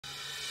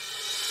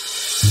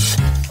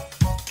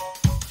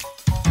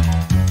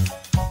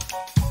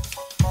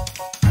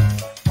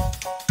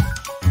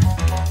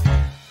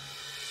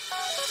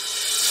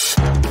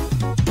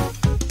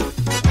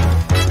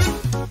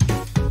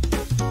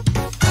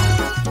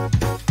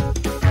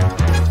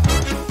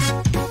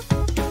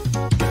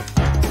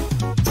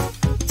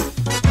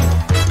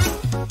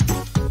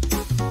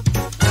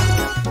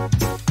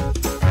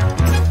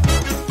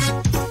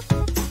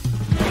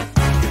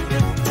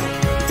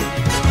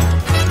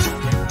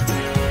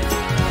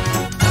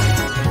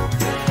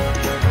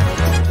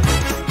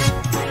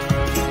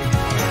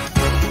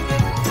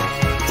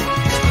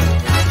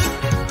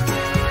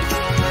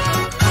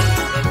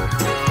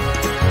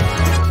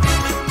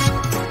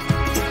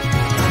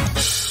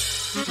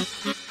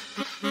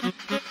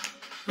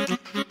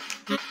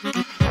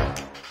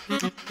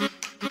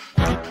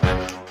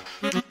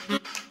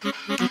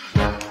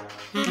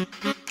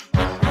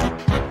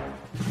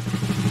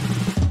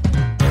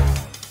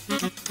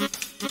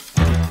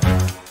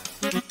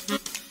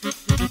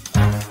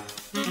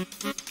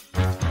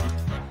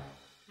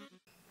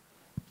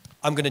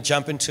I'm going to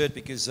jump into it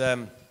because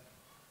I've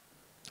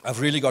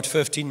really got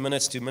 15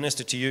 minutes to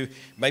minister to you,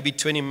 maybe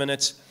 20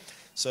 minutes.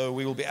 So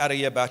we will be out of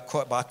here by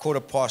quarter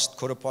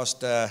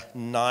past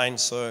 9.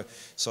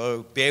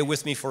 So bear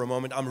with me for a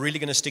moment. I'm really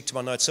going to stick to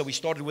my notes. So we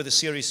started with a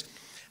series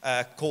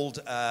called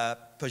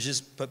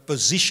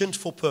Positioned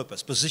for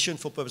Purpose. Positioned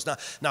for Purpose.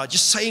 Now,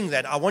 just saying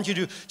that, I want you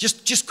to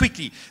just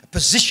quickly,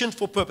 positioned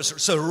for purpose.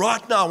 So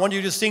right now, I want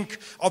you to think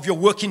of your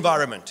work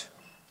environment.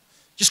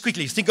 Just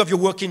quickly, think of your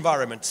work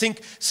environment.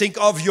 Think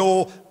of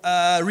your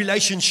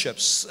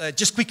relationships.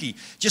 Just quickly,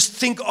 just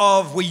think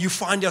of where you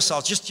find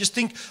yourselves. Just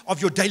think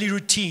of your daily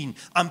routine.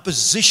 I'm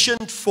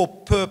positioned for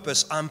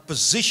purpose. I'm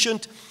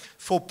positioned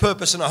for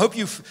purpose. And I hope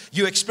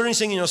you're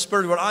experiencing in your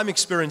spirit what I'm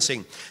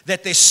experiencing.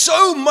 That there's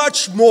so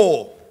much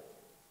more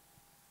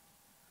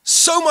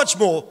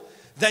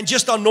than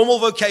just our normal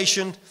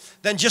vocation,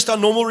 than just our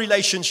normal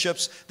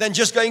relationships, than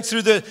just going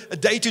through the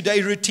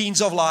day-to-day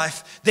routines of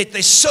life, that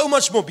there's so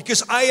much more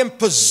because I am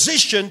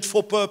positioned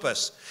for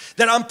purpose,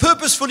 that I'm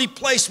purposefully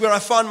placed where I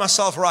find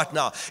myself right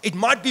now. It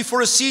might be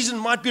for a season,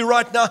 might be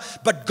right now,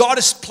 but God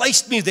has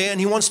placed me there and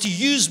He wants to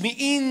use me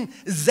in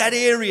that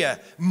area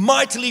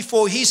mightily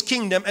for His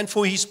kingdom and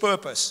for His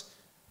purpose.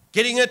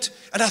 Getting it?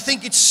 And I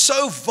think it's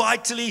so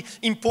vitally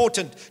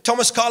important.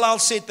 Thomas Carlyle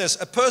said this,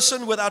 a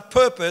person without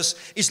purpose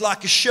is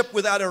like a ship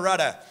without a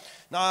rudder.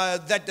 Now,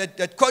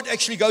 that quote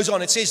actually goes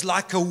on. It says,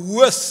 like a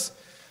worth,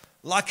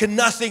 like a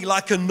nothing,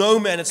 like a no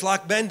man. It's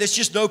like, man, there's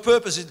just no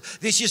purpose.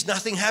 There's just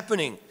nothing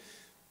happening.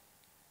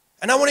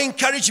 And I want to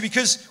encourage you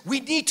because we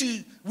need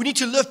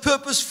to live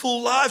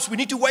purposeful lives. We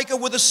need to wake up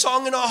with a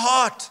song in our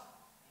heart.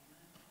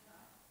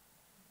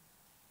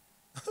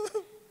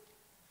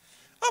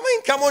 I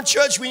mean, come on,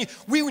 church. We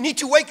need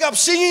to wake up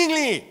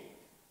singingly,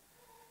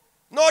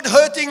 not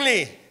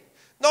hurtingly,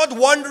 not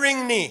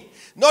wonderingly,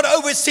 not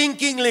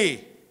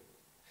overthinkingly.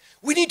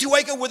 We need to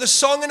wake up with a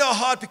song in our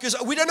heart because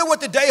we don't know what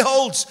the day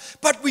holds,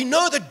 but we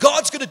know that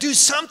God's going to do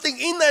something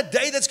in that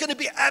day that's going to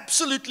be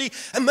absolutely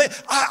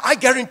amazing. I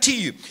guarantee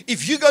you,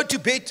 if you go to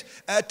bed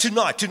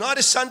tonight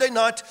is Sunday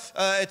night,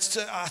 I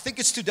think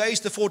it's today's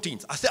the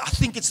 14th. I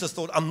think it's the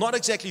 14th. I'm not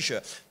exactly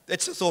sure.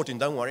 It's the 14th,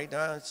 don't worry.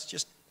 No, it's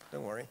just,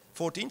 don't worry,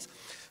 14th.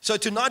 So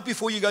tonight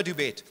before you go to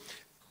bed,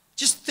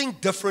 just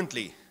think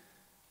differently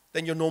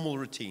than your normal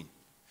routine.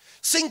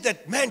 Think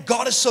that, man,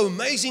 God is so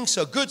amazing,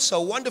 so good, so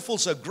wonderful,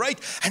 so great.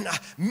 And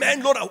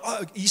man, Lord,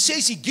 He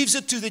says He gives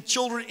it to the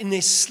children in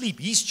their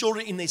sleep. His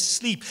children in their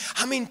sleep.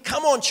 I mean,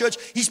 come on, church.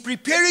 He's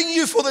preparing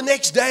you for the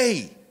next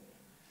day.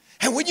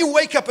 And when you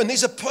wake up and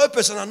there's a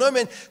purpose, and I know,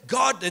 man,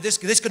 God, there's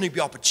going to be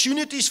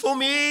opportunities for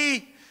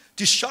me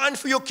to shine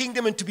for your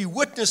kingdom and to be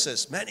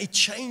witnesses. Man, it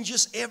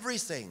changes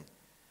everything.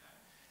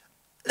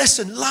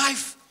 Listen,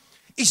 life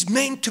is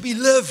meant to be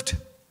lived.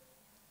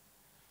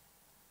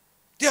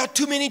 There are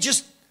too many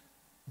just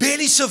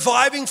barely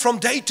surviving from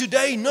day to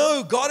day.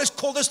 No, God has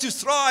called us to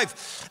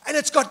thrive. And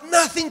it's got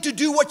nothing to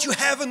do what you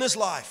have in this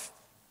life.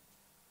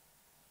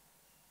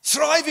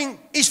 Thriving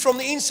is from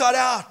the inside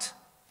out.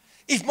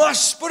 If my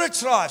spirit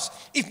thrives,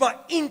 if my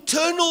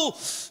internal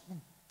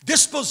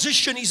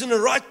disposition is in the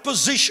right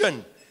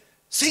position,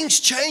 things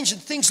change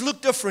and things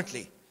look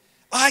differently.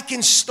 I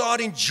can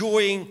start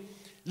enjoying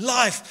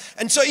life.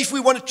 And so if we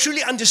want to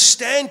truly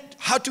understand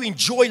how to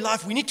enjoy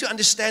life, we need to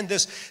understand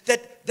this,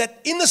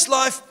 that in this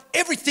life,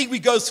 everything we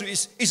go through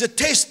is a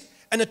test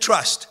and a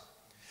trust.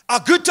 Our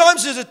good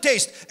times is a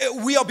test.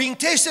 We are being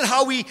tested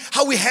how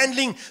we're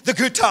handling the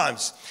good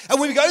times. And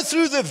when we go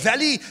through the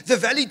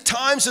valley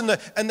times and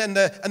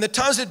the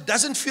times that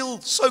doesn't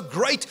feel so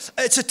great,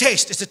 it's a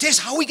test. It's a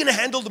test. How are we going to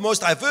handle the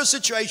most diverse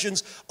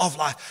situations of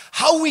life?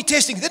 How are we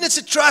testing? Then it's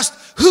a trust.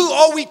 Who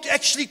are we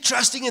actually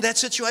trusting in that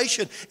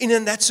situation,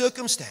 in that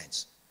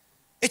circumstance?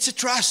 It's a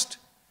trust.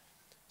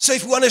 So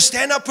if we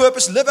understand our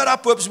purpose, live out our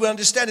purpose, we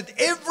understand that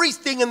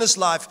everything in this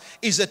life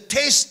is a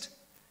test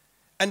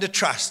and a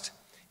trust.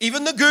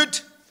 Even the good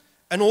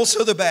and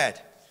also the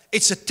bad.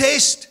 It's a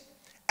test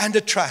and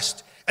a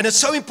trust. And it's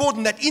so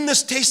important that in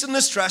this test and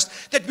this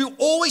trust, that we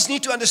always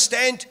need to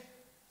understand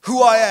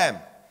who I am.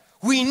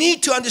 We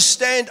need to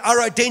understand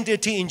our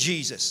identity in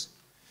Jesus.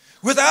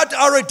 Without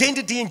our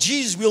identity in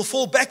Jesus, we'll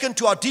fall back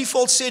into our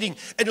default setting.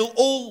 It will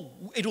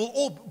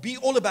all be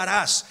all about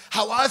us,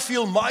 how I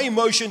feel, my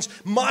emotions,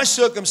 my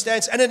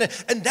circumstance,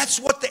 and that's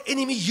what the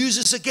enemy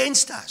uses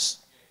against us.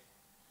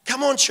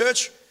 Come on,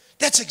 church.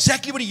 That's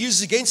exactly what he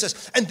uses against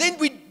us. And then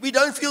we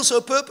don't feel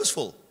so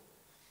purposeful.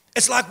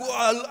 It's like,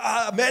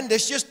 man,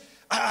 there's just,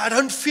 I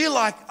don't feel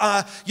like,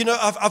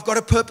 I've got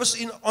a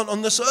purpose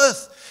on this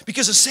earth.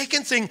 Because the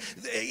second thing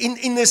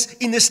in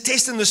this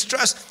test and this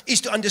trust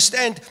is to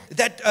understand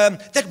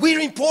that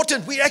we're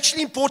important. We're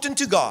actually important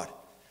to God.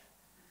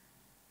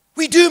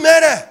 We do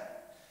matter.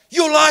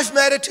 Your life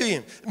matters to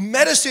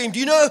Him. Do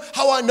you know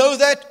how I know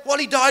that? Well,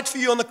 He died for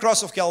you on the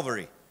cross of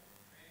Calvary.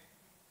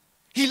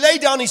 He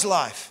laid down His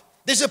life.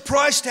 There's a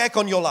price tag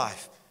on your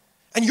life.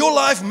 And your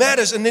life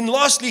matters. And then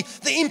lastly,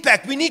 the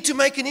impact. We need to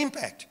make an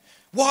impact.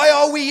 Why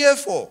are we here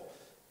for?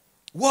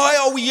 Why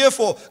are we here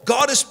for?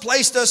 God has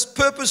placed us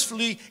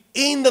purposefully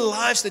in the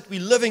lives that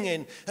we're living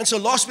in. And so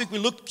last week we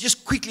looked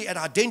just quickly at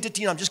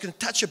identity, and I'm just going to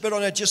touch a bit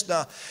on it just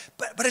now.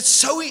 But it's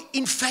so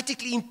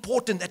emphatically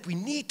important that we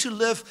need to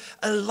live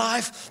a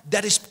life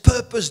that is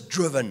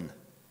purpose-driven.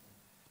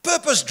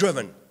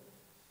 Purpose-driven.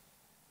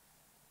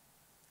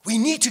 We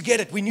need to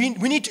get it. We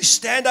need to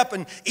stand up,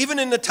 and even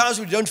in the times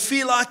we don't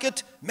feel like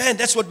it, man,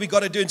 that's what we got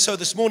to do. And so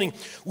this morning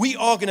we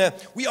are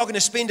gonna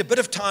spend a bit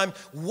of time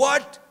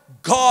what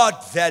God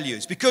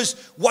values, because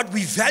what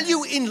we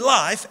value in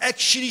life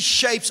actually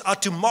shapes our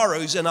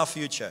tomorrows and our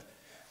future.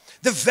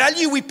 The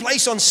value we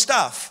place on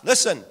stuff,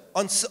 listen,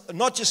 on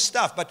not just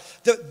stuff, but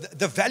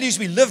the values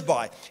we live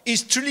by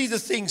is truly the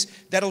things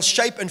that'll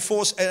shape and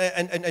force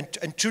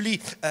and truly,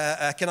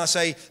 can I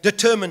say,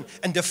 determine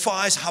and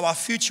defines how our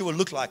future will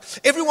look like.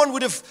 Everyone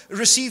would have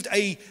received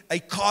a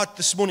card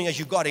this morning as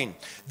you got in.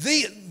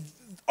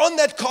 On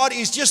that card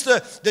is just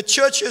the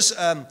church's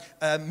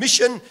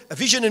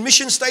vision and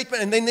mission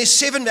statement, and then there's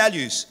 7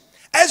 values.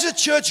 As a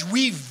church,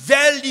 we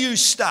value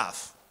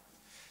stuff.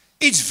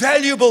 It's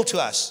valuable to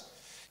us.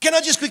 Can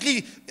I just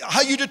quickly,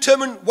 how you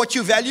determine what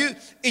you value?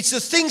 It's the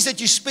things that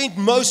you spend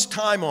most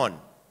time on.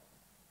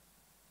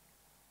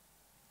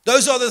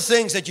 Those are the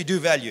things that you do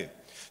value.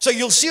 So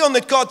you'll see on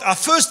that card, our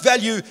first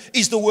value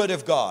is the Word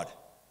of God.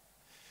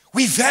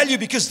 We value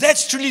because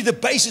that's truly the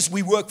basis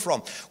we work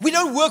from. We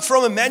don't work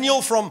from a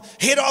manual from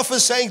head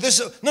office saying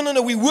this.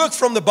 No. We work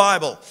from the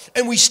Bible.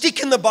 And we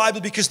stick in the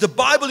Bible because the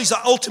Bible is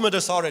our ultimate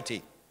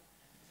authority.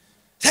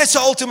 That's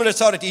our ultimate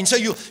authority. And so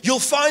you'll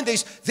find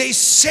there's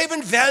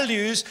 7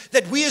 values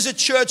that we as a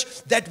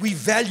church that we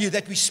value,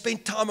 that we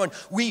spend time on.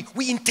 We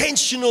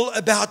intentional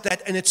about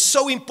that. And it's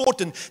so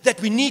important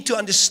that we need to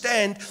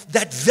understand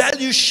that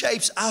value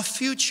shapes our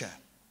future.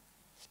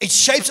 It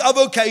shapes our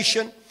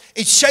vocation.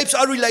 It shapes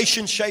our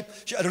relationship,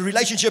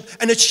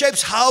 and it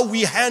shapes how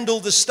we handle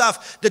the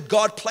stuff that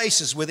God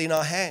places within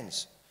our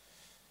hands.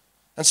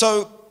 And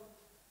so,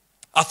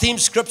 our theme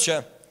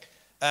scripture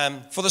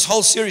for this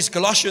whole series,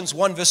 Colossians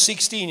 1 verse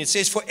 16, it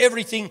says, for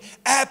everything,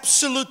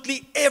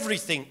 absolutely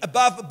everything,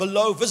 above,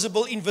 below,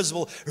 visible,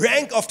 invisible,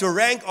 rank after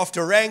rank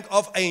after rank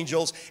of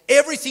angels,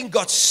 everything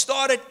got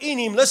started in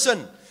Him.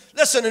 Listen,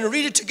 and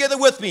read it together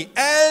with me.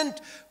 And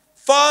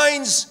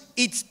finds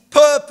its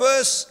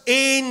purpose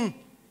in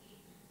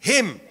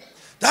Him.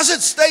 Does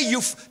it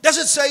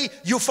say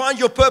you find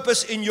your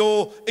purpose in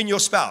your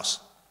spouse?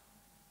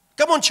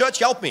 Come on, church,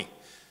 help me.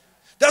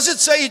 Does it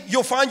say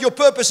you'll find your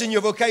purpose in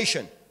your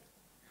vocation?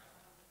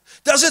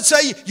 Does it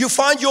say you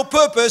find your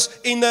purpose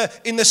in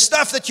the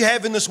stuff that you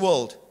have in this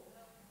world?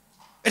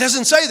 It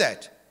doesn't say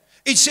that.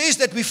 It says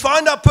that we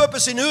find our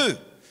purpose in who?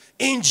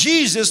 In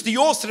Jesus, the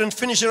author and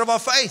finisher of our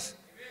faith.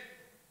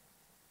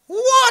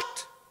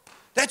 What?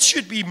 That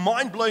should be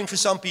mind-blowing for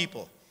some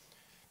people.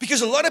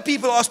 Because a lot of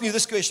people ask me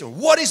this question,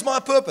 what is my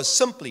purpose?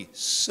 Simply,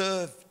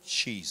 serve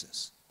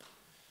Jesus.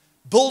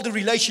 Build a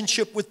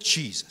relationship with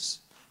Jesus.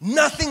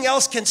 Nothing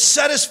else can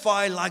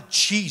satisfy like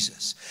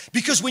Jesus.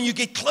 Because when you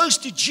get close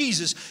to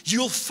Jesus,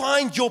 you'll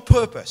find your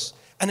purpose.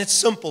 And it's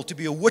simple, to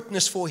be a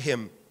witness for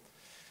Him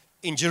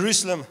in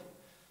Jerusalem,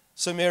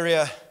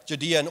 Samaria,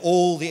 Judea, and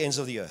all the ends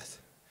of the earth.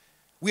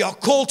 We are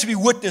called to be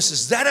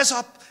witnesses. That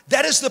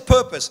is the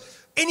purpose.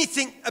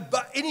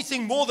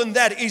 Anything more than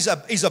that is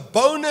a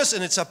bonus,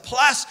 and it's a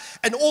plus,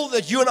 and all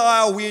that you and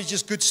I are, we're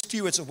just good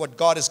stewards of what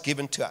God has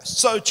given to us.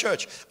 So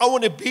church, I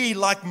want to be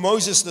like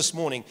Moses this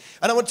morning,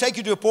 and I want to take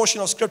you to a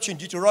portion of scripture in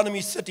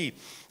Deuteronomy 30,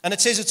 and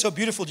it says it's so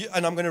beautiful,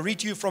 and I'm going to read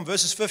to you from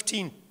verses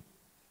 15.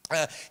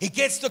 He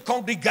gets the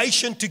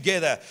congregation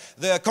together,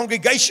 the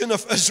congregation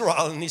of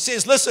Israel, and he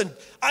says, listen,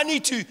 I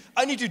need to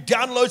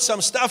download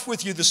some stuff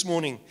with you this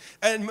morning.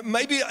 And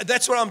maybe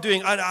that's what I'm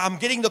doing. I'm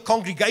getting the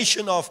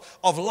congregation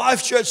of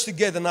Life Church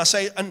together, and I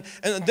say, and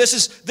this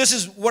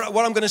is what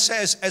I'm going to say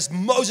as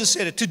Moses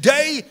said it.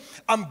 Today,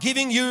 I'm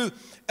giving you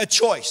a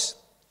choice.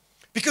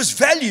 Because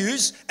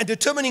values and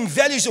determining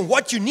values and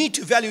what you need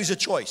to value is a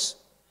choice.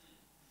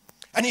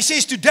 And he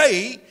says,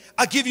 today,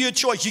 I give you a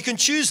choice. You can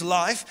choose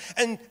life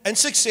and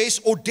success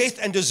or death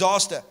and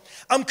disaster.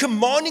 I'm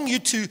commanding you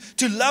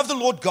to love the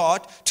Lord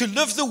God, to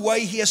live the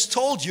way He has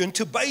told you, and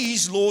to obey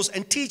His laws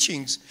and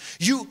teachings.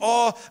 You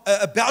are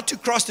about to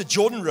cross the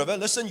Jordan River.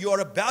 Listen, you are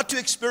about to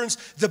experience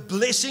the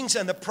blessings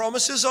and the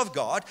promises of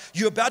God.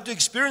 You're about to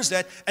experience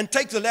that and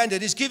take the land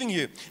that He's giving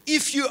you.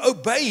 If you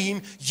obey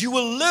Him, you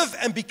will live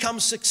and become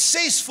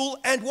successful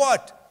and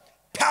what?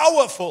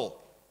 Powerful.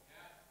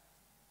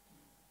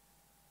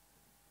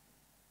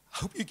 I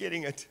hope you're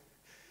getting it.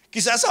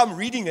 Because as I'm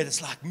reading it, it's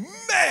like,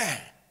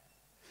 man,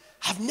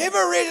 I've never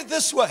read it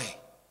this way.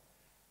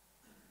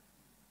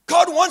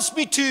 God wants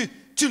me to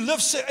live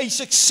a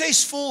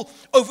successful,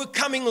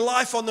 overcoming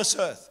life on this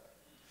earth.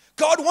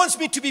 God wants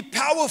me to be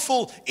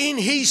powerful in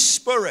His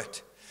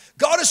Spirit.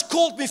 God has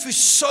called me for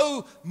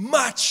so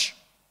much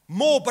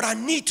more, but I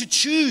need to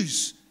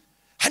choose.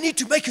 I need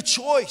to make a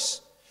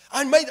choice.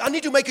 I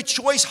need to make a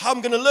choice how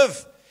I'm going to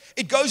live.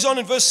 It goes on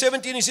in verse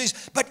 17, it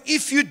says, but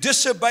if you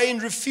disobey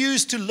and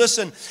refuse to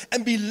listen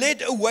and be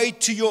led away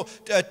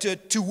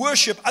to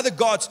worship other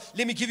gods,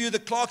 let me give you the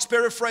Clark's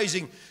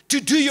paraphrasing, to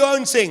do your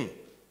own thing.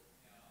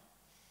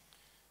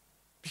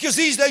 Because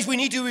these days we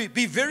need to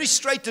be very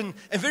straight and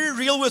very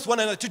real with one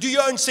another, to do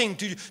your own thing,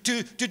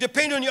 to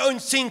depend on your own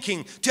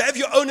thinking, to have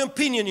your own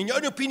opinion. And your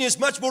own opinion is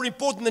much more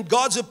important than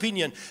God's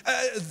opinion.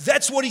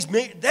 That's what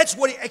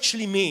it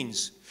actually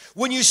means.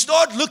 When you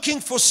start looking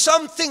for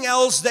something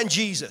else than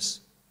Jesus,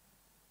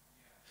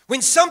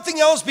 when something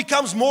else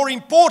becomes more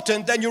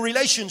important than your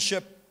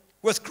relationship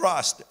with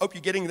Christ. I hope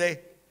you're getting there.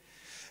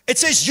 It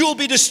says you'll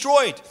be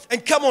destroyed.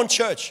 And come on,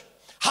 church.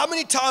 How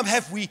many times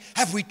have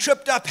we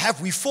tripped up,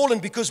 have we fallen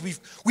because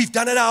we've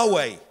done it our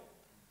way?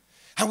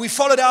 And we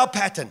followed our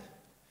pattern.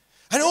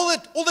 And all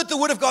that the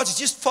Word of God is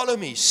just follow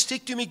me,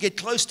 stick to me, get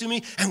close to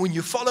me. And when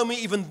you follow me,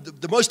 even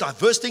the most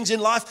diverse things in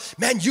life,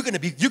 man, you're going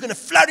to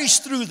flourish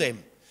through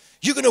them.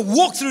 You're going to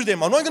walk through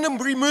them. I'm not going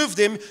to remove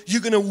them.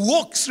 You're going to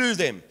walk through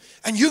them.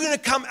 And you're going to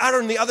come out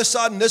on the other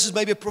side, and this is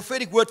maybe a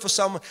prophetic word for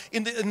someone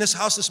in this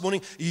house this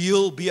morning.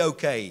 You'll be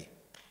okay.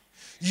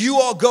 You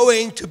are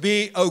going to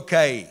be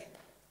okay.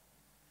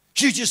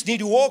 You just need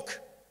to walk.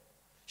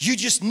 You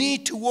just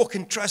need to walk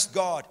and trust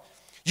God.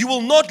 You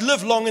will not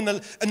live long in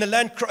the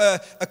land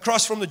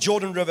across from the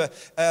Jordan River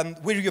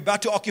where you're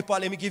about to occupy.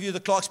 Let me give you the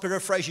Clark's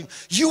paraphrasing.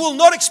 You will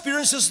not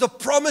experience the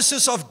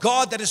promises of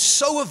God that is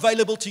so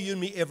available to you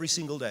and me every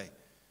single day.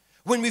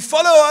 When we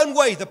follow our own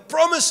way, the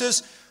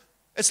promises,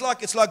 it's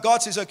like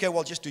God says, okay,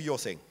 well, just do your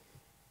thing.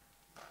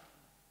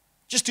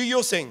 Just do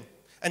your thing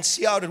and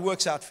see how it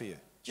works out for you.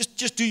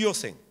 Just do your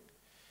thing.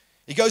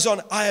 He goes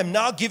on, I am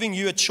now giving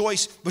you a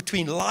choice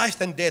between life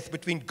and death,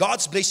 between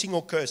God's blessing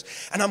or curse.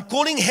 And I'm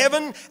calling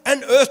heaven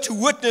and earth to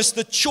witness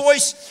the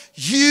choice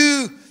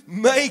you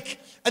make.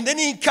 And then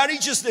he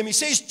encourages them. He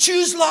says,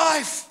 choose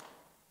life.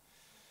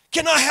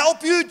 Can I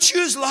help you?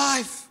 Choose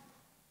life.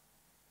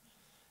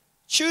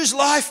 Choose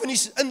life.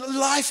 And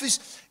life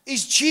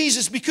is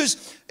Jesus.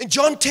 Because in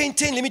John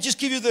 10:10, let me just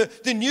give you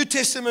the New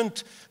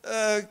Testament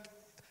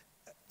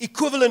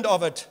equivalent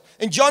of it.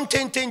 In John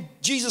 10:10,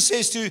 Jesus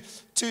says to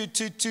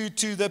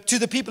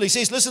the people, he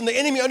says, listen, the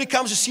enemy only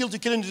comes to steal, to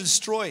kill, and to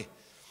destroy.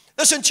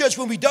 Listen, church,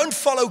 when we don't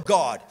follow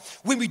God,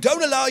 when we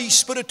don't allow His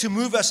Spirit to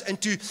move us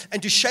and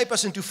to shape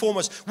us and to form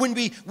us, when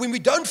we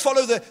don't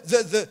follow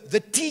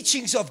the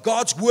teachings of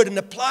God's Word and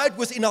apply it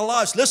within our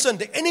lives, listen,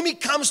 the enemy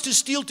comes to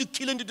steal, to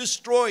kill, and to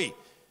destroy.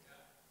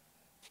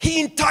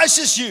 He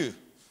entices you.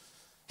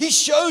 He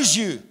shows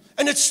you.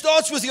 And it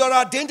starts with your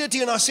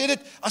identity, and I said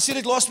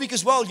it last week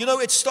as well. You know,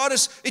 it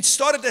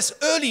started as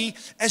early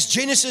as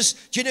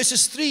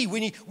Genesis 3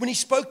 when he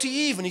spoke to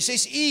Eve, and he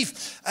says,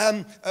 Eve,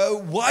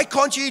 why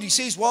can't you eat? He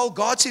says, well,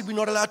 God said we're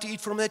not allowed to eat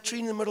from that tree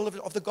in the middle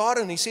of the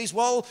garden. And he says,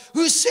 well,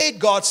 who said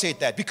God said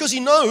that? Because he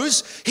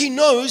knows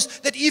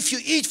that if you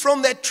eat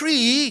from that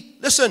tree,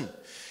 listen,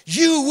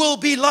 you will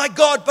be like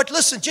God. But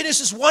listen,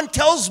 Genesis 1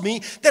 tells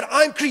me that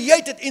I'm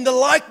created in the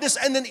likeness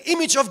and the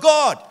image of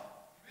God.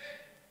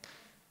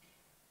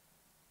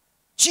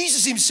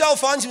 Jesus himself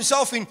finds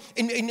himself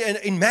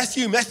in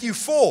Matthew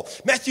 4.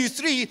 Matthew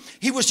 3,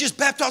 he was just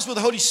baptized with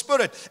the Holy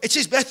Spirit. It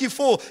says Matthew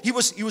 4, he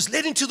was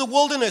led into the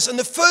wilderness. And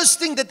the first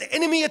thing that the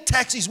enemy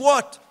attacks is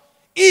what?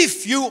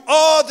 If you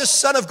are the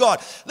Son of God.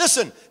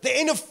 Listen, the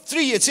end of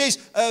 3, it says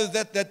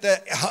that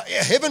the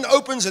heaven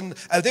opens and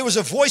there was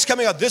a voice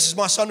coming out, this is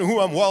my Son whom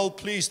I'm well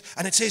pleased.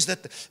 And it says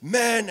that the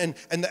man and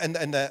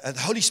the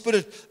Holy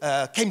Spirit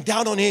came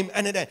down on him.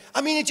 And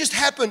it just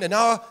happened. And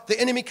now the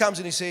enemy comes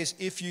and he says,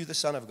 if you the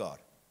Son of God.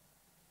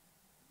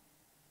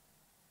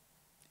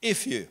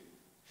 If you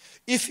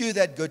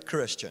that good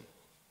Christian,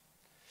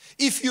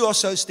 if you are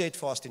so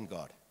steadfast in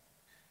God,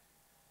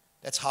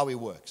 that's how He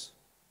works.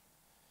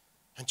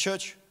 And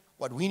church,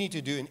 what we need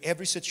to do in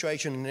every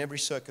situation, in every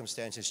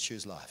circumstance is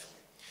choose life.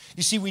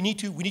 You see, we need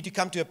to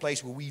come to a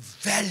place where we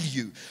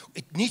value.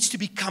 It needs to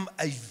become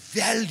a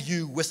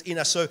value within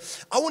us. So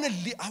I want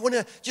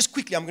to just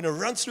quickly, I'm going to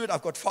run through it.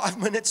 I've got 5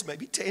 minutes,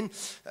 maybe 10.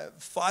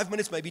 5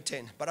 minutes, maybe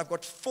 10. But I've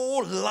got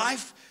 4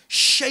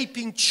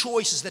 life-shaping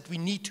choices that we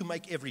need to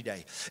make every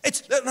day.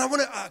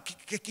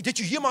 Did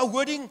you hear my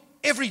wording?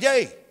 Every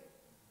day.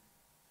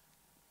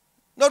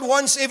 Not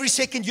once every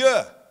second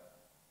year.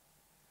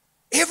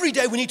 Every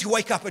day we need to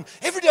wake up, and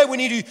every day we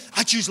need to,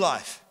 I choose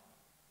life.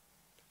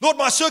 Lord,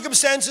 my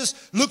circumstances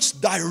looks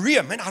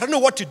diarrhea. Man, I don't know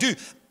what to do.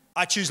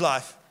 I choose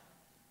life.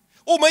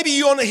 Or maybe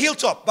you're on a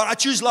hilltop, but I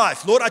choose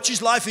life. Lord, I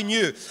choose life in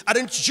you. I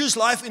don't choose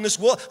life in this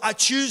world. I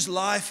choose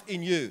life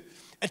in you.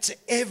 It's an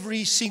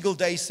every single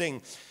day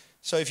thing.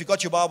 So if you've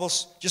got your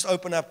Bibles, just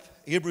open up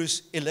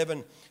Hebrews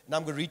 11. And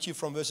I'm going to read you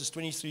from verses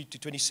 23 to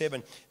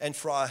 27. And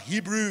for our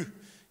Hebrew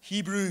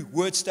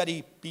word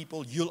study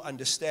people, you'll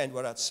understand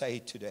what I'd say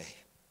today.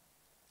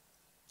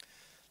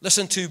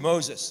 Listen to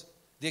Moses.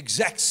 The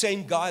exact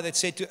same guy that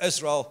said to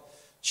Israel,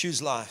 choose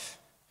life.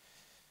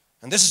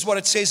 And this is what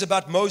it says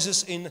about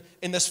Moses in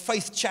this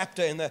faith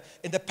chapter, in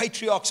the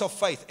patriarchs of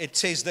faith. It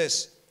says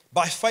this: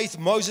 by faith,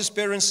 Moses'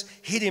 parents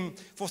hid him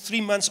for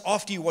 3 months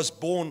after he was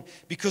born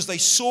because they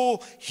saw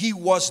he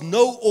was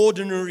no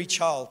ordinary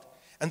child.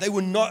 And they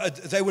were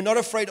not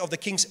afraid of the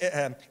king's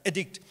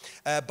edict.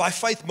 By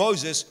faith,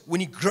 Moses, when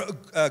he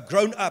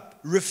grown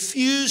up,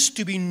 refused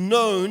to be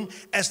known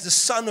as the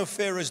son of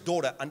Pharaoh's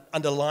daughter.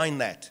 Underline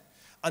that.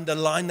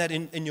 Underline that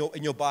in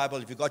your Bible.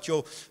 If you've got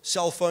your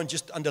cell phone,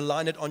 just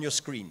underline it on your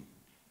screen.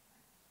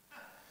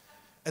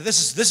 And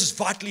this is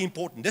vitally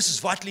important. This is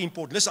vitally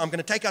important. Listen, I'm going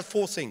to take out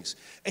 4 things.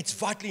 It's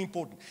vitally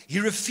important. He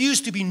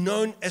refused to be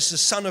known as the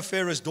son of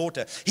Pharaoh's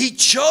daughter. He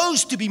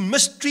chose to be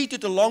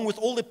mistreated along with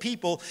all the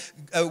people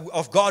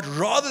of God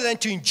rather than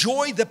to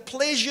enjoy the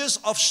pleasures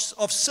of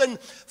sin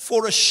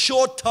for a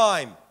short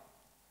time.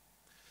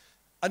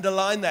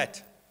 Underline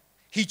that.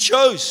 He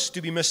chose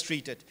to be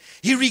mistreated.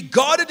 He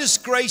regarded his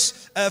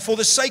grace for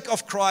the sake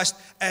of Christ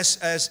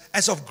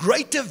as of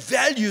greater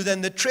value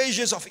than the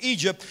treasures of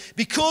Egypt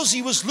because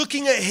he was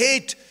looking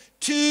ahead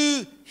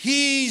to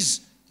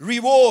his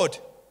reward.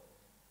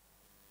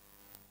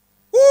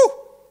 Woo!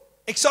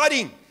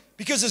 Exciting.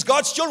 Because as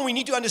God's children, we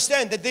need to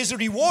understand that there's a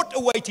reward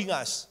awaiting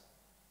us.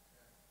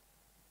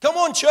 Come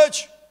on,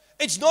 church.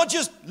 It's not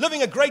just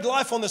living a great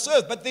life on this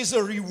earth, but there's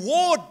a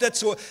reward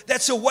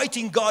that's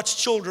awaiting God's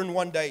children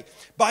one day.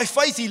 By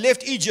faith, he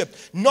left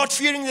Egypt, not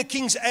fearing the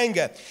king's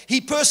anger.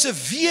 He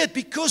persevered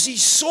because he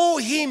saw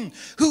him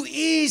who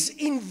is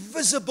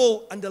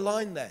invisible.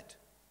 Underline that.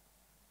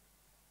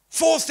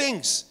 4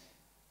 things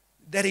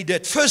that he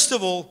did. First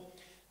of all,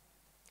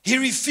 he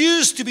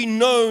refused to be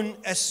known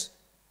as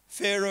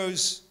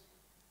Pharaoh's,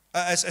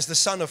 as the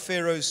son of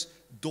Pharaoh's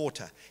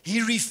daughter.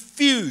 He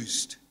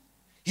refused.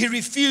 He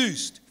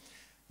refused.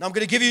 Now I'm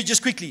going to give you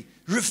just quickly.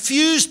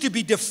 Refuse to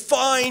be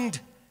defined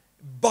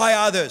by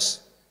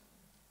others.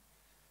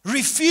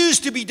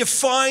 Refuse to be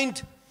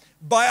defined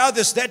by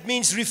others. That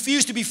means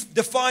refuse to be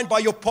defined by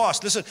your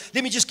past. Listen,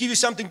 let me just give you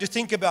something to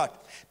think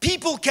about.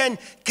 People can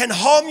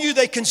harm you,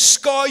 they can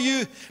scar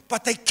you,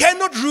 but they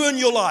cannot ruin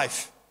your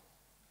life.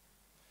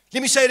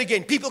 Let me say it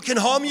again. People can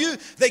harm you,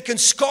 they can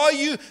scar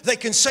you, they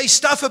can say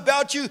stuff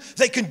about you,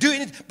 they can do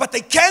it, but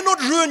they cannot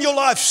ruin your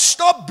life.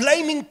 Stop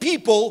blaming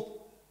people.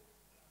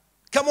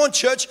 Come on,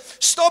 church.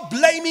 Stop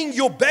blaming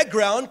your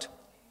background.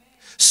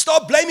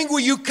 Stop blaming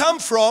where you come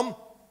from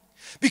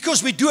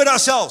because we do it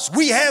ourselves.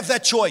 We have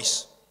that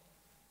choice.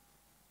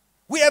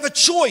 We have a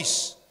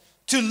choice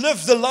to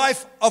live the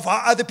life of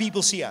how other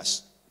people see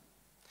us.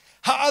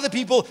 How other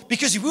people,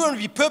 because if we want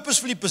to be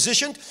purposefully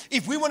positioned,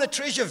 if we want to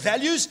treasure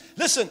values,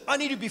 listen, I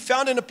need to be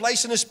found in a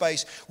place and a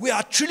space where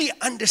I truly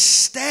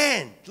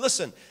understand.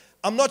 Listen,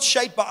 I'm not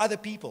shaped by other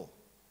people.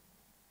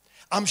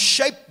 I'm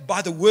shaped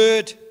by the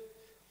Word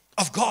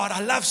of God.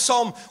 I love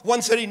Psalm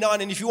 139,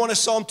 and if you want a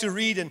psalm to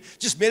read and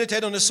just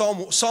meditate on the Psalm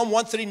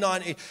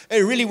 139, it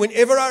really,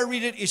 whenever I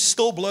read it, it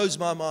still blows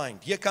my mind.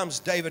 Here comes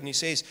David, and he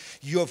says,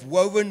 you have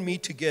woven me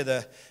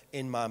together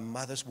in my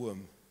mother's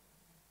womb.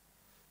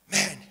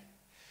 Man,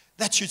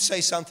 that should say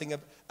something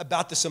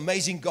about this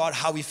amazing God,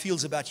 how he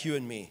feels about you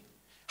and me.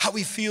 How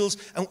he feels,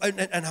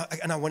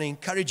 and I want to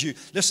encourage you.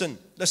 Listen.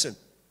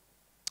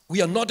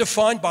 We are not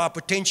defined by our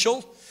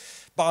potential,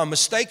 by our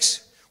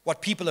mistakes,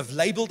 what people have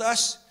labeled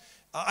us.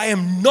 I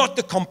am not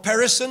the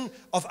comparison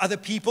of other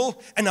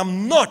people, and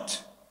I'm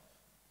not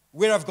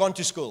where I've gone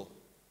to school.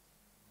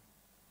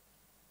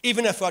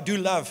 Even if I do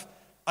love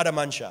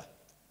Adamantia.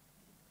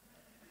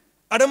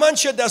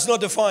 Adamantia does not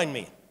define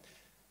me.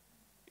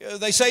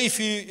 They say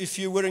if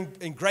you were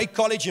in great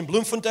college in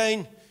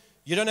Bloemfontein,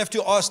 you don't have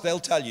to ask, they'll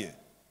tell you.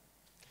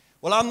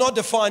 Well, I'm not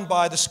defined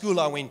by the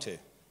school I went to.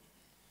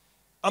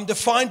 I'm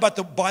defined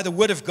by the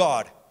Word of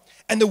God.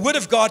 And the Word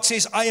of God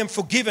says, I am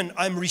forgiven,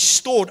 I'm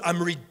restored,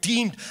 I'm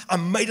redeemed,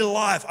 I'm made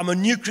alive, I'm a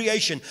new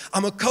creation,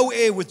 I'm a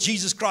co-heir with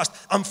Jesus Christ,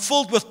 I'm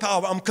filled with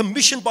power, I'm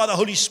commissioned by the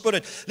Holy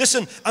Spirit.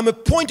 Listen, I'm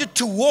appointed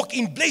to walk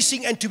in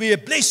blessing and to be a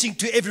blessing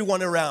to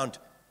everyone around.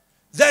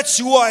 That's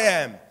who I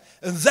am.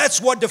 And that's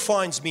what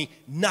defines me,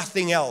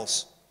 nothing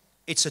else.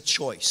 It's a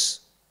choice.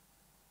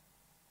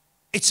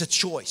 It's a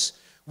choice.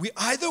 We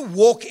either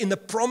walk in the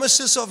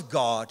promises of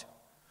God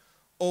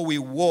or we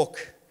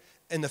walk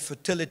in the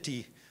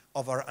fertility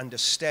of our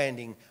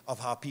understanding of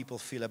how people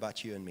feel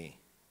about you and me.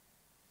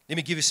 Let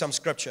me give you some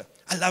scripture.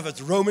 I love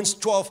it. Romans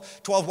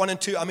 12, 1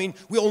 and 2. I mean,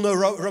 we all know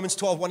Romans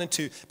 12, 1 and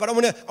 2. But I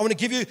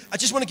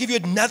just want to give you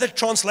another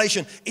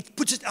translation. It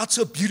puts it out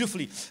so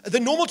beautifully. The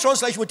normal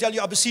translation would tell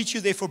you, I beseech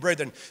you therefore,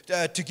 brethren,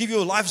 to give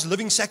your lives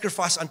living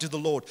sacrifice unto the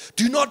Lord.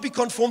 Do not be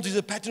conformed to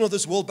the pattern of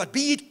this world, but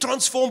be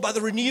transformed by the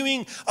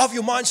renewing of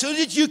your mind, so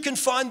that you can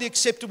find the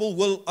acceptable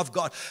will of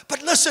God.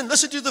 But listen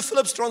to the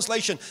Phillips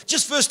translation.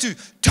 Just verse 2.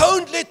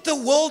 Don't let the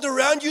world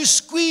around you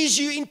squeeze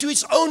you into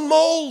its own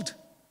mold.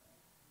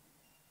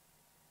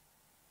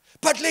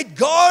 But let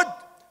God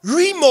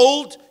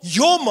remold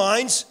your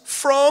minds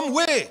from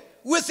where?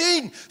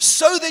 Within.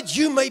 So that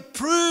you may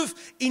prove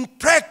in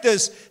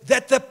practice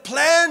that the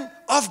plan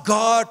of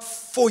God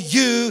for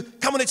you,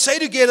 come on, let's say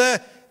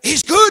together,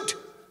 is good.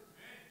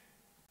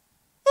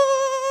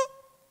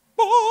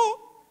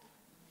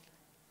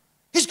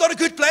 He's got a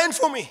good plan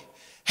for me.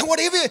 And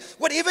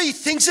whatever he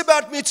thinks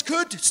about me, it's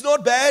good. It's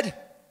not bad.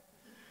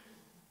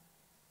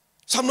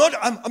 So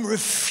I'm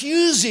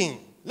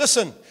refusing,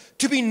 listen,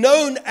 to be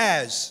known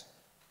as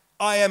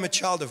I am a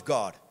child of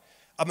God.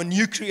 I'm a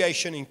new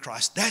creation in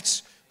Christ.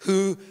 That's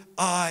who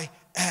I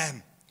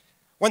am.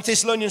 1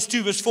 Thessalonians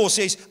 2 verse 4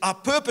 says, our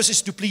purpose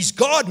is to please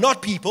God,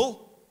 not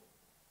people.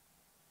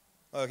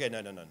 Okay,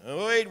 no.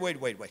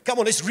 Wait. Come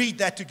on, let's read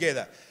that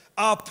together.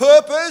 Our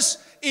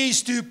purpose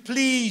is to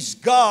please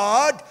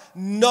God,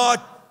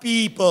 not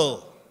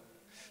people.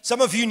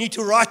 Some of you need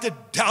to write it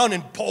down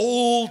in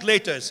bold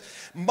letters.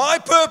 My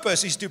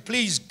purpose is to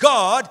please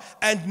God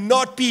and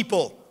not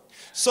people.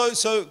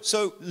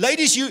 So,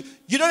 ladies, you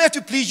don't have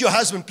to please your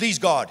husband, please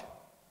God.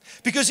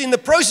 Because in the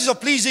process of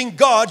pleasing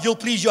God, you'll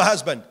please your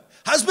husband.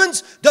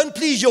 Husbands, don't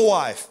please your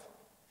wife.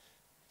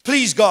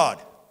 Please God.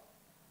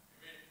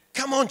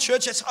 Come on,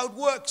 church, that's how it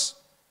works.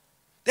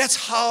 That's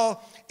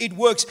how it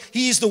works.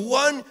 He is the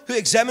one who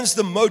examines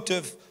the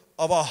motive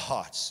of our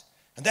hearts.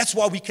 And that's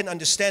why we can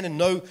understand and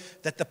know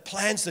that the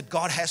plans that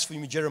God has for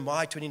you,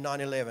 Jeremiah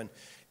 29:11,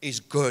 is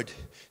good.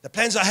 The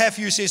plans I have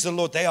for you, says the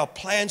Lord, they are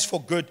plans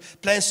for good,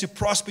 plans to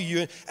prosper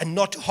you and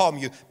not to harm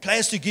you,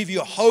 plans to give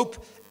you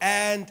hope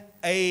and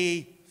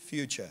a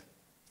future.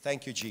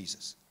 Thank you,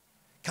 Jesus.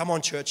 Come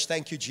on, church.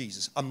 Thank you,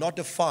 Jesus. I'm not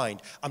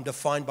defined. I'm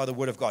defined by the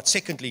Word of God.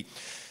 Secondly,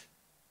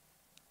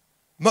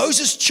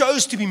 Moses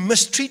chose to be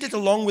mistreated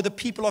along with the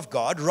people of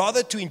God,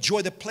 rather to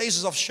enjoy the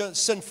pleasures of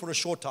sin for a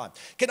short time.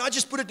 Can I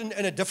just put it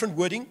in a different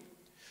wording?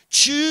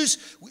 Choose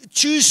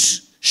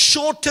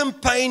short-term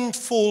pain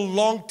for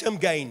long-term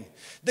gain.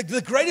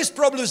 The greatest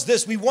problem is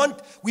this. We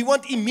want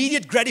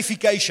immediate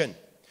gratification.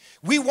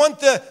 We want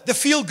the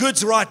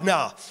feel-goods right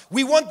now.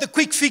 We want the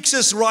quick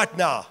fixes right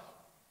now.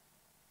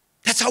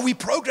 That's how we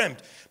programmed.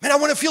 Man, I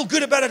want to feel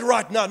good about it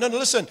right now. No,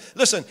 listen.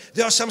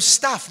 There are some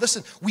stuff.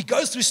 Listen, we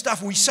go through stuff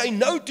and we say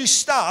no to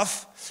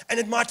stuff, and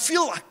it might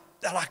feel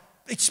like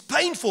it's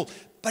painful,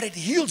 but it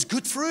yields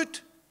good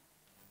fruit.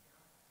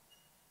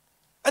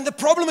 And the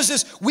problem is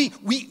this, we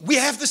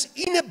have this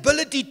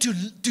inability to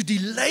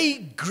delay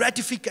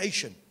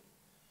gratification.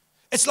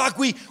 It's like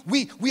we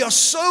are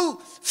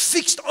so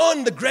fixed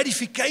on the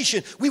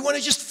gratification. We want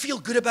to just feel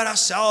good about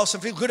ourselves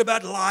and feel good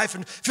about life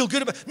and feel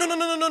good about... No.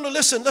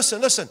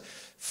 Listen.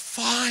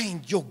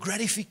 Find your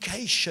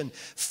gratification.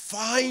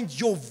 Find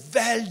your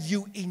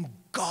value in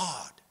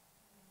God.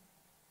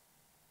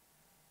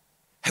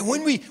 And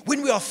when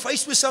we are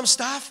faced with some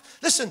stuff,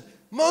 listen,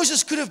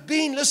 Moses could have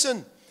been,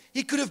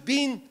 he could have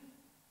been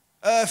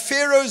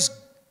Pharaoh's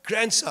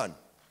grandson.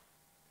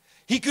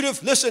 He could have,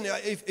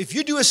 if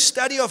you do a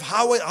study of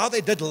how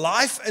they did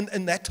life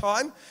in that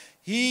time,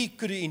 he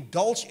could have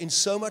indulged in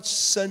so much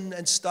sin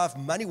and stuff.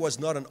 Money was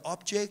not an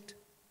object,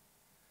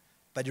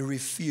 but he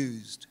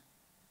refused.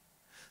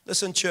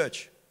 Listen,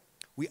 church,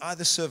 we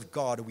either serve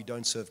God or we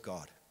don't serve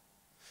God.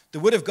 The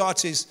Word of God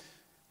says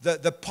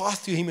the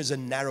path to Him is a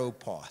narrow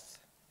path.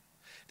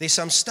 There's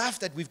some stuff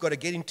that we've got to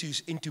get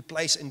into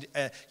place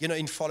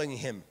in following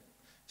Him.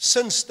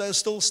 Sin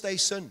still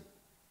stays sin.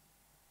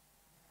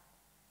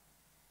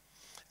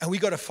 And we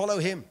got to follow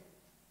Him.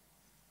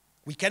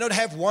 We cannot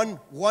have one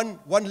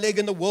leg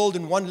in the world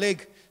and one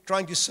leg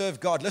trying to serve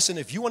God. Listen,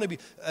 if you want to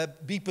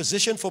be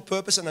positioned for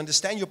purpose and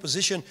understand your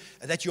position,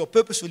 that you're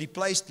purposefully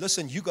placed,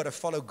 listen, you got to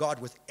follow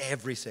God with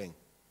everything.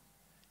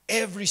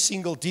 Every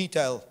single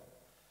detail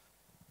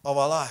of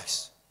our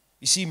lives.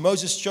 You see,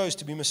 Moses chose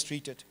to be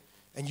mistreated.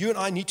 And you and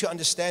I need to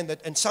understand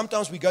that. And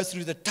sometimes we go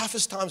through the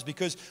toughest times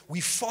because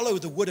we follow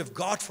the Word of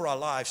God for our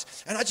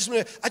lives. And I just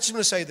want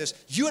to say this.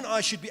 You and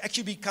I should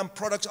actually become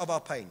products of our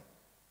pain.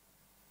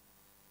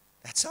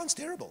 That sounds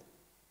terrible.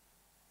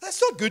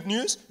 That's not good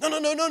news. No.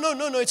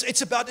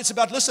 It's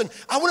about, listen,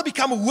 I want to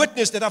become a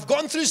witness that I've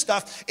gone through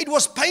stuff. It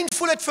was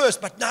painful at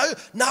first, but now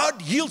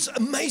it yields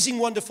amazing,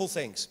 wonderful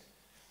things.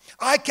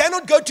 I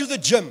cannot go to the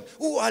gym.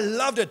 Oh, I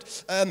loved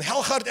it.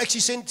 Helgard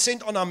actually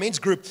sent on our men's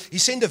group. He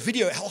sent a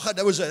video. Helgard,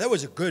 that was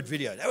a good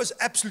video. That was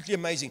absolutely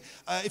amazing.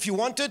 If you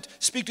want it,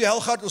 speak to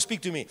Helgard or speak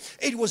to me.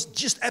 It was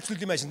just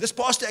absolutely amazing. This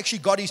pastor actually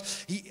got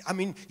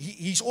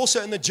he's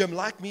also in the gym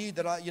like me.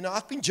 That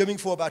I've been gymming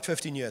for about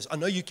 15 years. I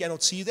know you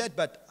cannot see that,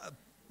 but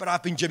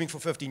I've been gymming for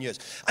 15 years.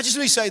 I just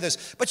want to say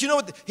this. But you know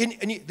what?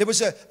 There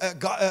was a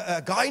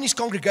guy in his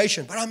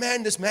congregation. But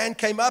this man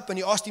came up and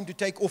he asked him to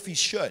take off his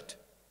shirt.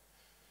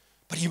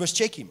 But you must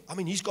check him.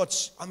 He's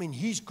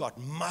got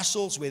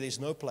muscles where there's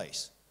no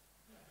place.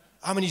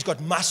 He's got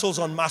muscles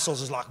on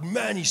muscles. It's like,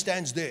 man, he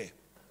stands there.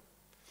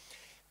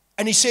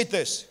 And he said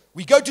this.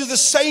 We go to the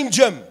same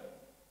gym.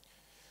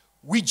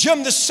 We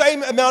gym the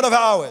same amount of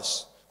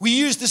hours. We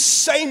use the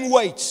same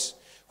weights.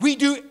 We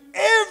do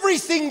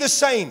everything the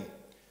same.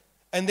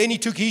 And then he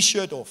took his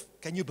shirt off.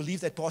 Can you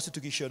believe that pastor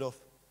took his shirt off?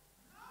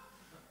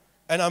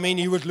 And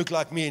he would look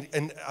like me.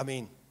 And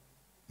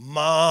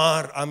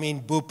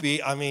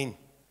boopy,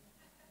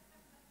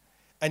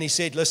 And he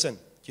said, listen,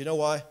 you know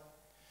why?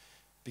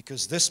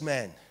 Because this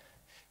man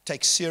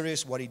takes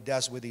serious what he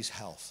does with his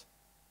health.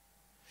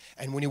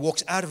 And when he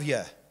walks out of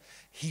here,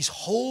 his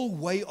whole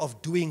way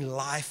of doing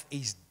life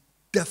is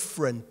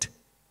different.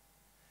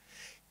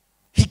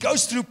 He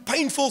goes through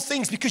painful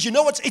things because you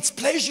know what? It's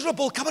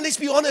pleasurable. Come on, let's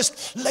be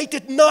honest. Late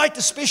at night,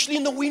 especially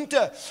in the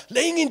winter,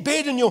 laying in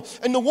bed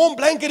and the warm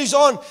blanket is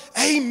on.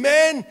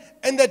 Amen.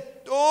 And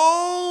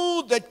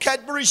that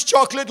Cadbury's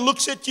chocolate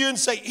looks at you and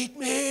say, eat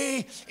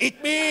me,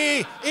 eat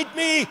me, eat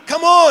me.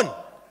 Come on.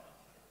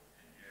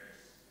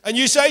 And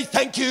you say,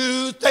 thank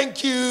you,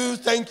 thank you,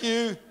 thank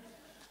you.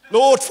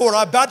 Lord, for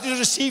I'm about to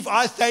receive,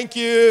 I thank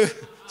you.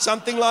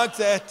 Something like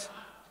that.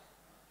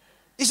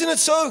 Isn't it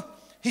so?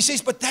 He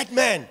says, but that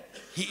man,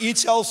 he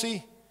eats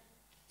healthy.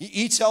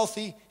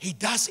 He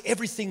does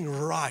everything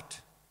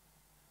right.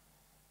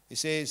 He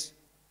says,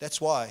 that's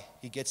why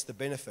he gets the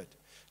benefit.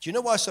 Do you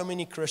know why so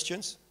many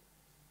Christians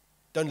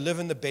don't live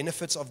in the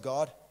benefits of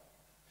God?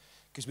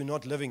 Because we're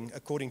not living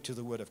according to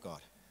the Word of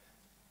God.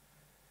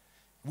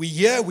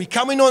 We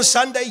come in on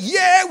Sunday,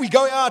 we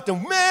go out,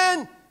 and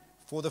man,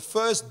 for the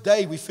first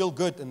day we feel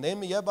good. And then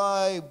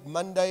by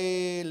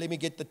Monday, let me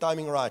get the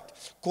timing right,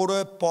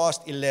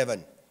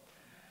 11:15.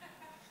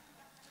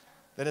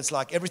 Then it's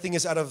like everything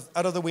is out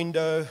of the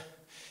window,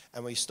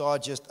 and we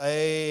start just,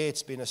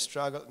 it's been a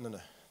struggle. No.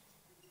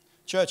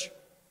 Church,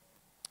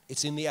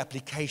 it's in the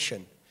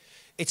application.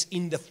 It's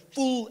in the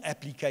full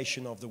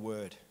application of the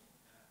word.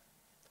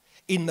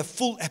 In the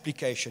full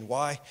application.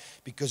 Why?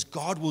 Because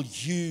God will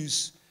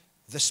use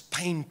this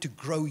pain to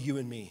grow you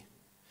and me.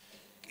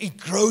 It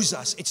grows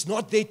us. It's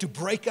not there to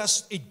break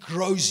us. It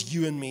grows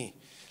you and me.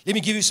 Let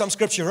me give you some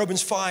scripture.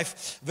 Romans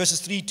 5,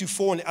 verses 3 to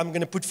 4. And I'm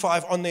going to put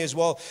 5 on there as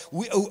well.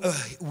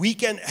 We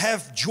can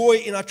have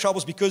joy in our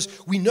troubles because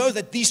we know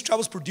that these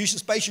troubles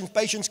produces patience.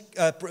 Patience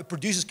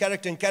produces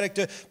character. And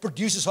character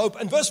produces hope.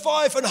 And verse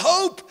 5, and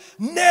hope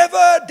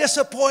never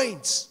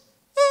disappoints.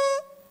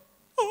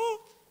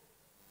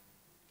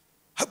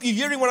 Hope you're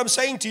hearing what I'm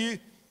saying to you.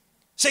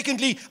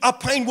 Secondly, our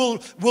pain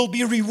will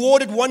be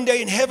rewarded one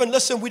day in heaven.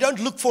 Listen, we don't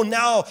look for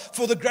now,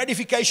 for the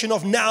gratification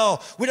of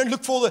now. We don't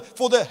look for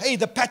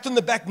the pat on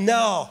the back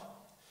now.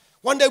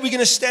 One day we're going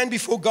to stand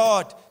before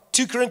God.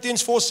 2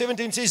 Corinthians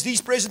 4:17 says, these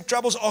present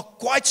troubles are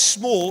quite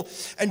small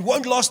and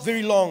won't last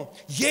very long.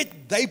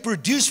 Yet they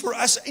produce for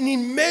us an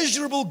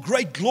immeasurable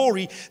great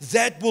glory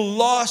that will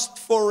last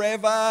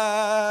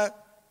forever.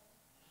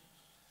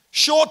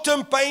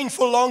 Short-term pain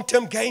for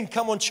long-term gain.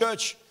 Come on,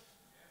 church.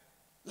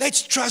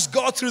 Let's trust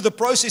God through the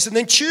process and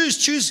then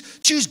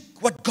choose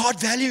what God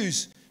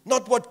values,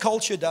 not what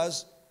culture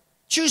does.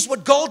 Choose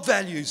what God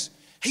values.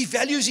 He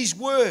values His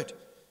word.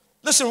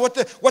 Listen, what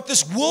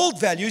this world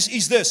values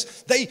is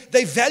this.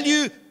 They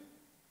value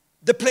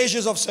the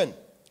pleasures of sin.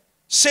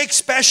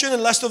 Sex, passion,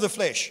 and lust of the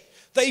flesh.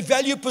 They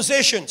value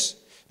possessions.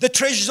 The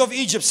treasures of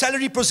Egypt,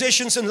 salary,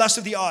 possessions, and lust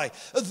of the eye.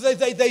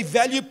 They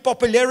value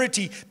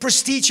popularity,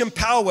 prestige, and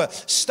power.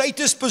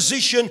 Status,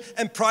 position,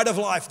 and pride of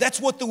life.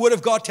 That's what the word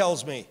of God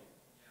tells me.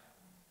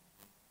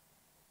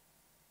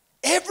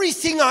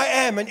 Everything I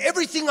am and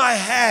everything I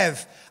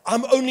have,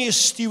 I'm only a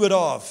steward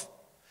of.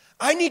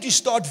 I need to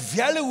start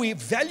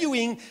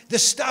valuing the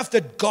stuff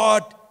that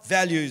God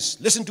values.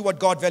 Listen to what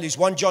God values.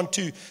 1 John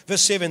 2,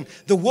 verse 7.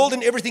 The world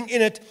and everything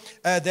in it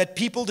that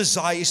people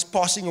desire is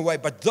passing away.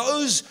 But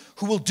those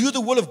who will do the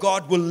will of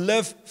God will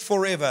live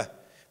forever.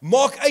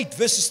 Mark 8,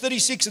 verses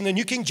 36 in the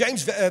New King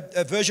James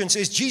Version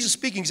says, Jesus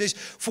speaking says,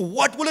 for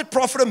what will it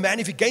profit a man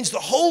if he gains the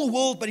whole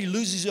world but he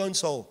loses his own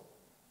soul?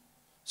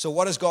 So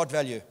what does God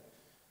value?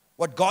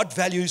 What God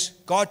values,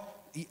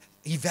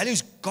 He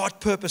values God's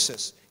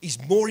purposes is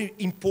more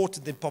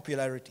important than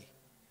popularity.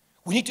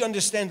 We need to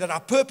understand that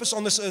our purpose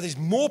on this earth is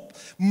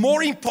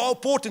more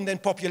important than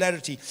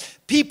popularity.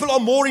 People are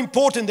more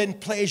important than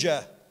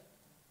pleasure.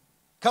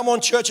 Come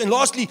on, church. And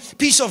lastly,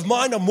 peace of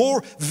mind are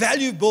more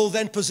valuable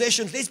than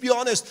possessions. Let's be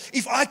honest.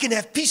 If I can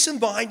have peace of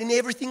mind in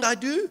everything I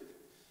do,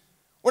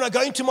 when I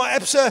go into my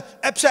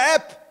APSA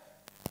app,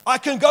 I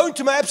can go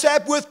into my APSA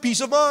app with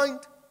peace of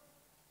mind.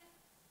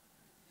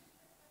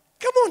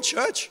 Come on,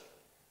 church.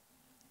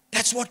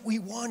 That's what we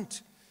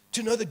want.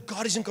 To know that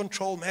God is in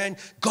control, man.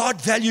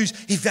 God values,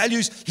 He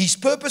values His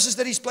purposes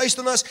that He's placed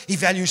on us. He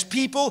values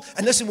people.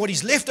 And listen, what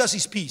He's left us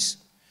is peace.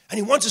 And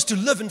He wants us to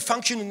live and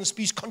function in this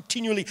peace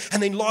continually.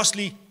 And then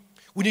lastly,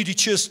 we need to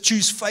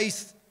choose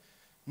faith,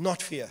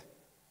 not fear.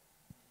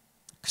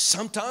 Because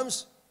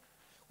sometimes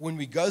when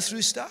we go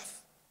through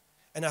stuff,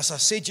 and as I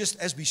said just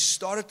as we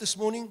started this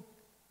morning,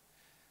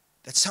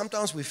 that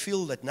sometimes we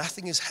feel that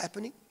nothing is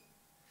happening.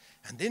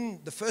 And then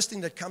the first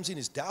thing that comes in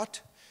is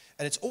doubt.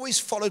 And it's always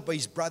followed by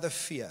his brother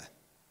fear.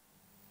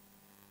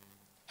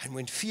 And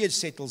when fear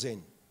settles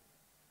in,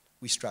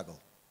 we struggle.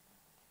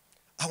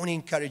 I want to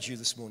encourage you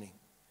this morning.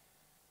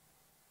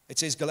 It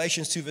says,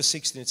 Galatians 2 verse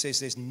 16, it says,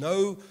 there's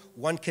no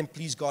one can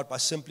please God by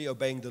simply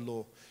obeying the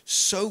law.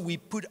 So we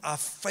put our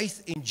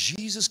faith in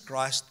Jesus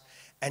Christ,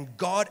 and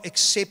God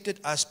accepted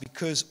us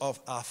because of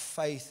our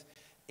faith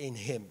in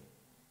Him.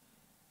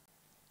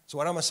 So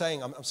what am I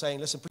saying? I'm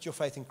saying, listen, put your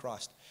faith in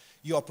Christ.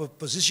 You are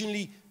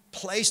positionally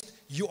placed.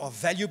 You are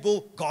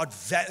valuable.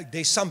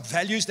 There's some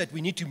values that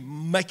we need to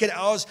make it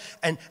ours,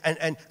 and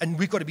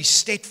we've got to be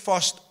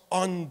steadfast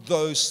on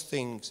those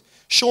things.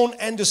 Sean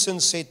Anderson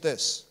said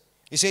this.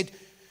 He said,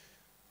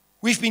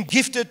 we've been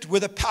gifted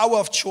with the power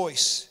of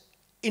choice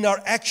in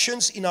our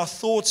actions, in our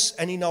thoughts,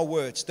 and in our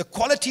words. The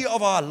quality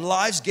of our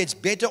lives gets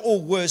better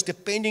or worse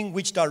depending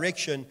which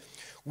direction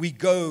we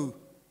go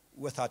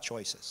with our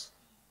choices.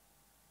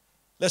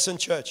 Listen,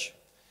 church,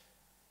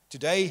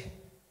 today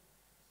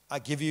I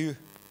give you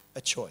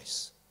a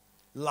choice.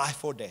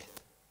 Life or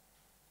death.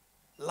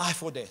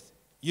 Life or death.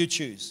 You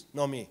choose,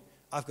 not me.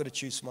 I've got to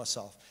choose for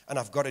myself. And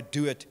I've got to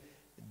do it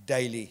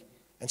daily.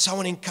 And so I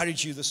want to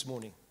encourage you this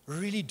morning.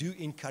 Really do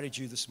encourage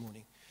you this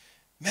morning.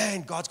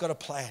 Man, God's got a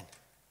plan.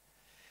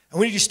 And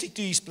we need to stick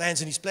to His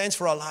plans. And His plans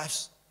for our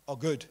lives are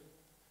good.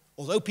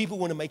 Although people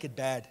want to make it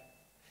bad.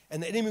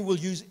 And the enemy will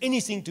use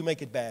anything to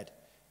make it bad.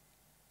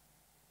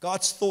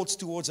 God's thoughts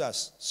towards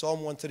us, Psalm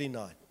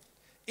 139.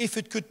 If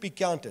it could be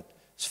counted,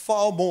 it's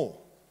far more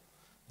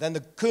than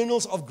the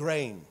kernels of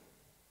grain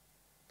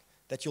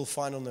that you'll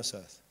find on this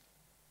earth.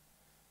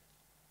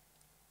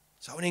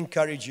 So I want to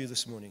encourage you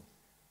this morning.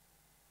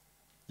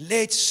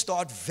 Let's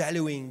start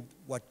valuing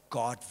what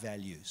God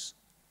values.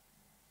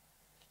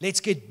 Let's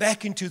get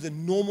back into the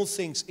normal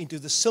things, into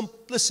the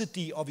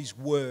simplicity of His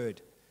word,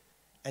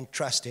 and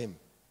trust Him.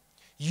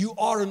 You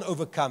are an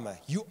overcomer.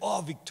 You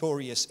are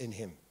victorious in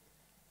Him.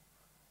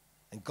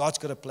 And God's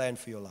got a plan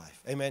for your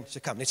life. Amen. So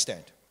come, let's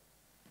stand.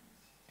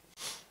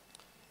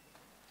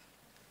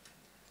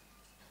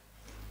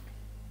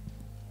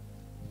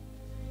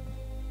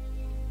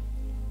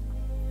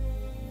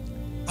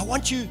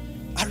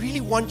 I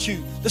really want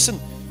you, listen,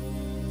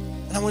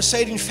 and I want to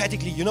say it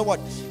emphatically, you know what?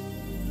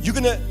 You're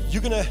gonna,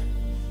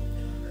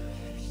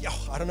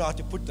 I don't know how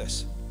to put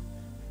this.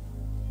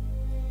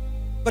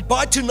 But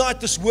by tonight,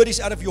 this word is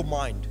out of your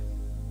mind.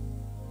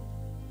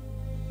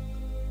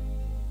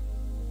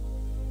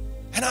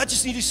 And I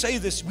just need to say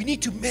this. We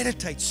need to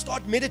meditate.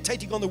 Start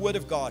meditating on the Word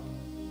of God.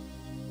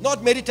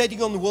 Not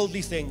meditating on the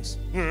worldly things.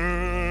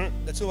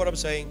 That's not what I'm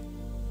saying.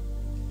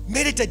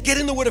 Meditate. Get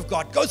in the Word of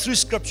God. Go through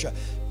Scripture.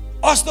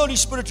 Ask the Holy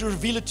Spirit to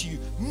reveal it to you.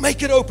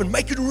 Make it open.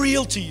 Make it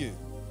real to you.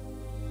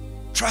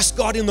 Trust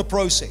God in the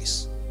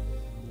process.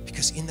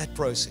 Because in that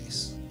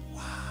process,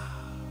 wow.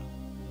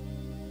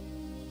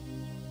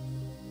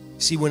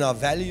 See, when our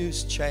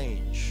values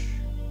change,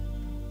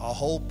 our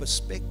whole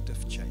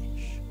perspective change.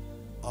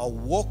 Our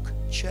walk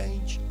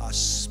change, our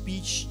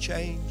speech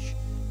change,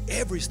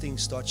 everything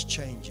starts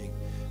changing,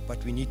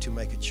 but we need to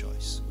make a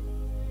choice.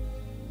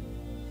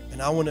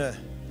 And I want to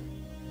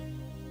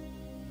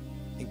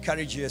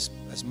encourage you, as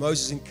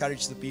Moses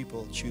encouraged the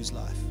people, choose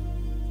life.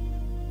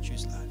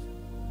 Choose life.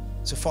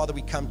 So Father,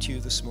 we come to you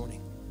this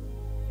morning.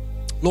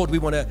 Lord, we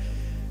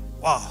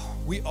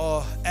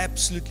are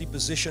absolutely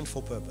positioned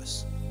for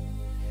purpose.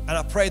 And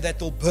I pray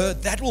that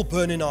will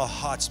burn in our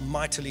hearts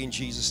mightily in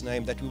Jesus'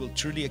 name, that we will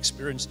truly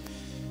experience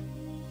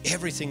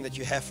everything that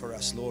you have for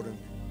us, Lord, and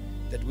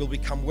that we'll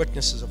become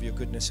witnesses of your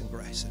goodness and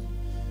grace. And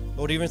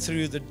Lord, even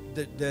through the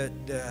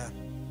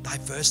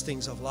diverse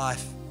things of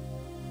life,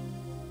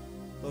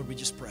 Lord, we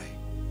just pray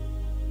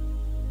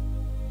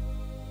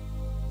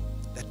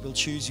that we'll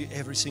choose you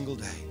every single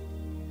day,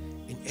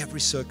 in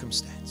every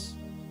circumstance.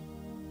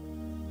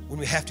 When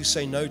we have to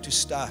say no to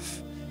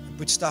stuff and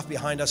put stuff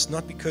behind us,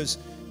 not because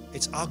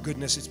it's our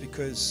goodness, it's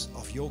because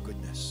of your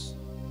goodness.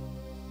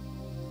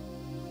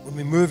 When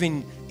we move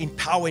in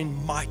power and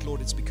might,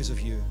 Lord, it's because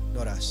of you,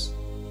 not us.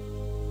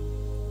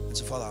 And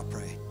so, Father, I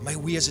pray, may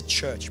we as a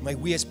church, may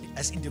we as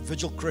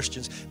individual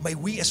Christians, may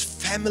we as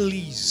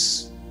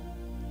families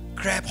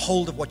grab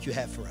hold of what you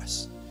have for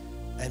us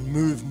and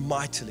move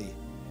mightily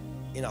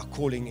in our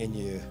calling in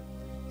you.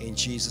 In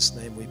Jesus'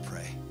 name we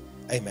pray.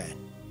 Amen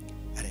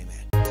and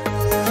amen.